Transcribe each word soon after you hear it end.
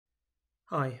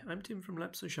Hi, I'm Tim from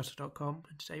lapsoshutter.com,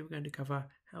 and today we're going to cover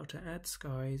how to add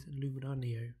skies in Luminar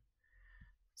Neo.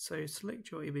 So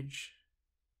select your image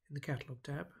in the Catalogue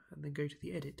tab and then go to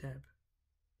the Edit tab.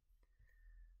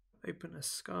 Open a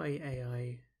Sky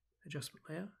AI adjustment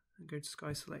layer and go to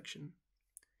Sky Selection.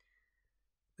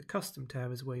 The Custom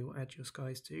tab is where you'll add your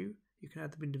skies to. You can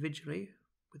add them individually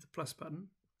with the plus button,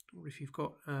 or if you've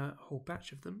got a whole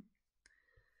batch of them,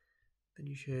 then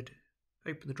you should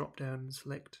open the drop down and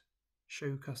select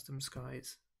Show Custom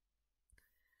Skies.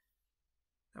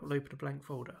 That will open a blank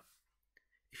folder.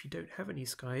 If you don't have any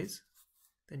skies,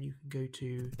 then you can go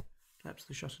to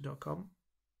lapsoshutter.com.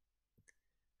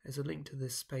 There's a link to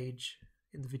this page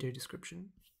in the video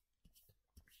description.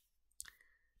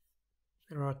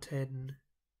 There are 10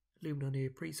 Luminar Neo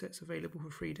presets available for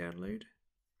free download,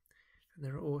 and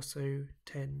there are also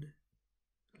 10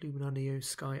 Luminar Neo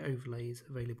sky overlays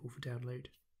available for download.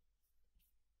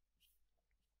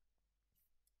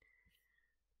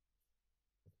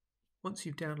 Once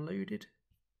you've downloaded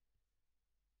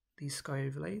these sky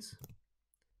overlays,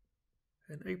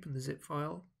 then open the zip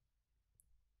file,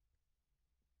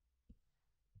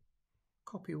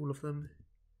 copy all of them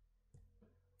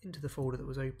into the folder that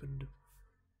was opened.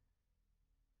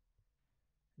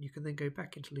 You can then go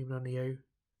back into Luminar Neo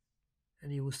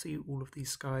and you will see all of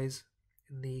these skies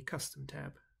in the Custom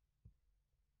tab.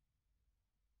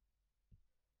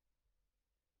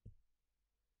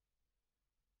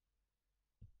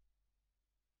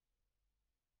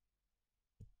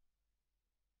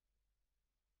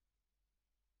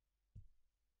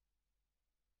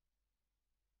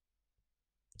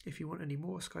 If you want any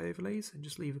more sky overlays, then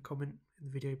just leave a comment in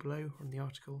the video below or in the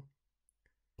article.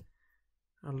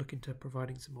 I'll look into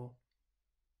providing some more.